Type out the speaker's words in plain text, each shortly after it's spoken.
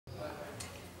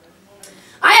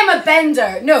a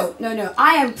bender. No.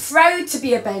 I am proud to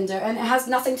be a bender, and it has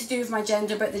nothing to do with my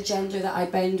gender, but the gender that I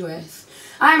bend with.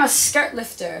 I am a skirt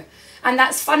lifter. And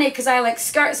that's funny because I like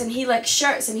skirts and he likes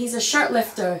shirts and he's a shirt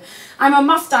lifter. I'm a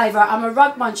muff diver, I'm a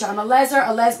rug muncher, I'm a leser,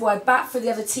 a lesbo, I bat for the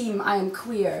other team, I am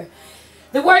queer.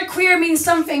 The word queer means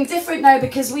something different now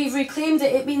because we've reclaimed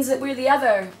it. It means that we're the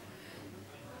other.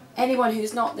 Anyone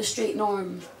who's not the straight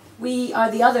norm. We are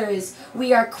the others.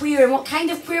 We are queer. And what kind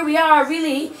of queer we are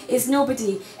really is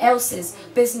nobody else's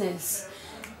business.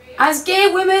 As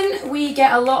gay women, we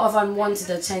get a lot of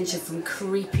unwanted attention from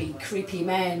creepy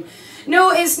men.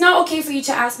 No, it's not okay for you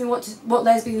to ask me what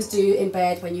lesbians do in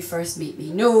bed when you first meet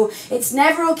me. No, it's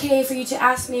never okay for you to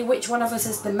ask me which one of us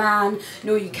is the man.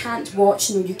 No, you can't watch.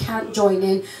 No, you can't join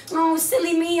in. Oh,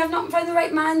 silly me, I've not found the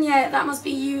right man yet. That must be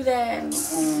you then.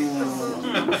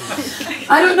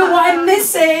 I don't know what I'm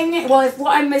missing. Well, if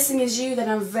what I'm missing is you, then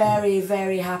I'm very,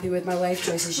 very happy with my life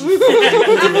choices. These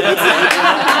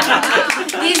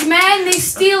men, they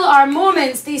steal our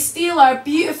moments. They steal our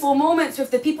beautiful moments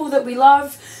with the people that we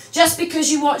love. Just because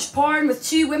you watch porn with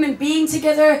two women being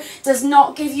together does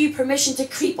not give you permission to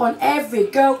creep on every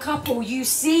girl couple you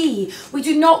see. We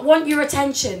do not want your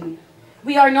attention.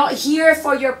 We are not here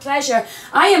for your pleasure.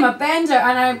 I am a bender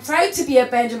and I am proud to be a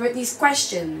bender, but these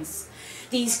questions,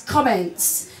 these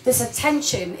comments, this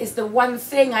attention is the one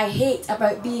thing I hate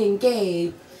about being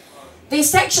gay. They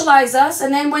sexualize us,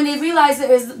 and then when they realize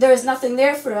that there is nothing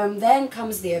there for them, then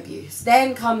comes the abuse,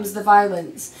 then comes the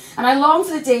violence. And I long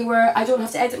for the day where I don't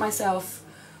have to edit myself,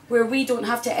 where we don't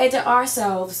have to edit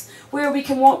ourselves, where we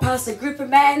can walk past a group of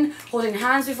men holding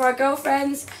hands with our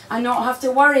girlfriends and not have to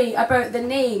worry about the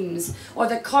names or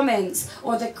the comments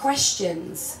or the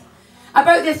questions.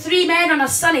 About the three men on a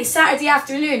sunny Saturday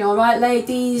afternoon. All right,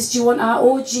 ladies, do you want our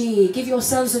OG? Give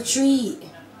yourselves a treat.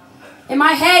 In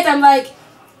my head, I'm like,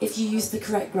 if you use the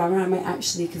correct grammar, I might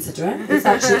actually consider it. It's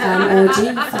actually an orgy,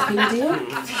 you fucking idiot.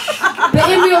 But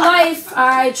in real life,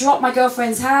 I dropped my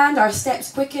girlfriend's hand, our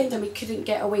steps quickened, and we couldn't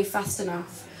get away fast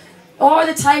enough. Or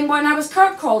the time when I was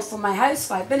curb called from my house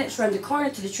 5 minutes round the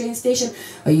corner to the train station.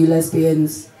 Are you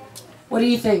lesbians? What do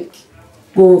you think?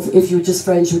 Well, if you were just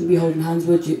friends, you wouldn't be holding hands,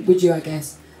 would you? Would you, I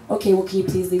guess? Okay, well, can you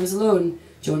please leave us alone?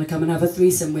 Do you want to come and have a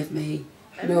threesome with me?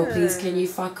 No, please, can you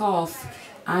fuck off?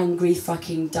 Angry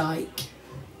fucking dyke.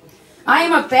 I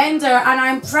am a bender and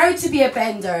I'm proud to be a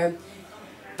bender,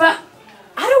 but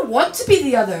I don't want to be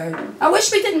the other. I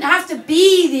wish we didn't have to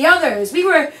be the others.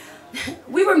 We're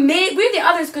the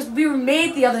others because we were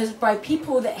made the others by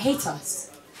people that hate us.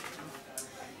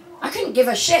 I couldn't give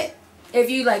a shit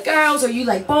if you like girls or you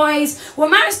like boys.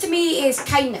 What matters to me is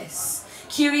kindness,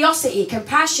 curiosity,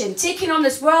 compassion, taking on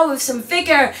this world with some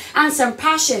vigour and some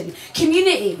passion,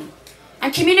 community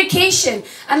and communication,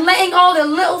 and letting all the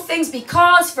little things be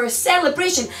cause for a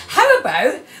celebration. How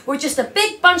about we're just a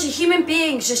big bunch of human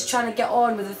beings just trying to get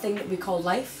on with the thing that we call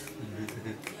life?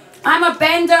 I'm a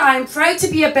bender, I'm proud to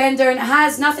be a bender, and it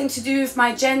has nothing to do with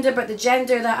my gender, but the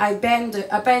gender that I bend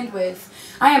with.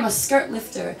 I am a skirt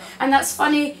lifter, and that's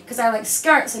funny because I like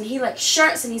skirts and he likes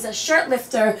shirts and he's a shirt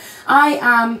lifter. I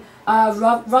am a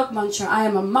rug muncher, I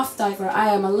am a muff diver, I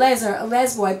am a leser, a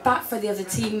lesbo, I bat for the other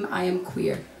team, I am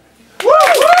queer.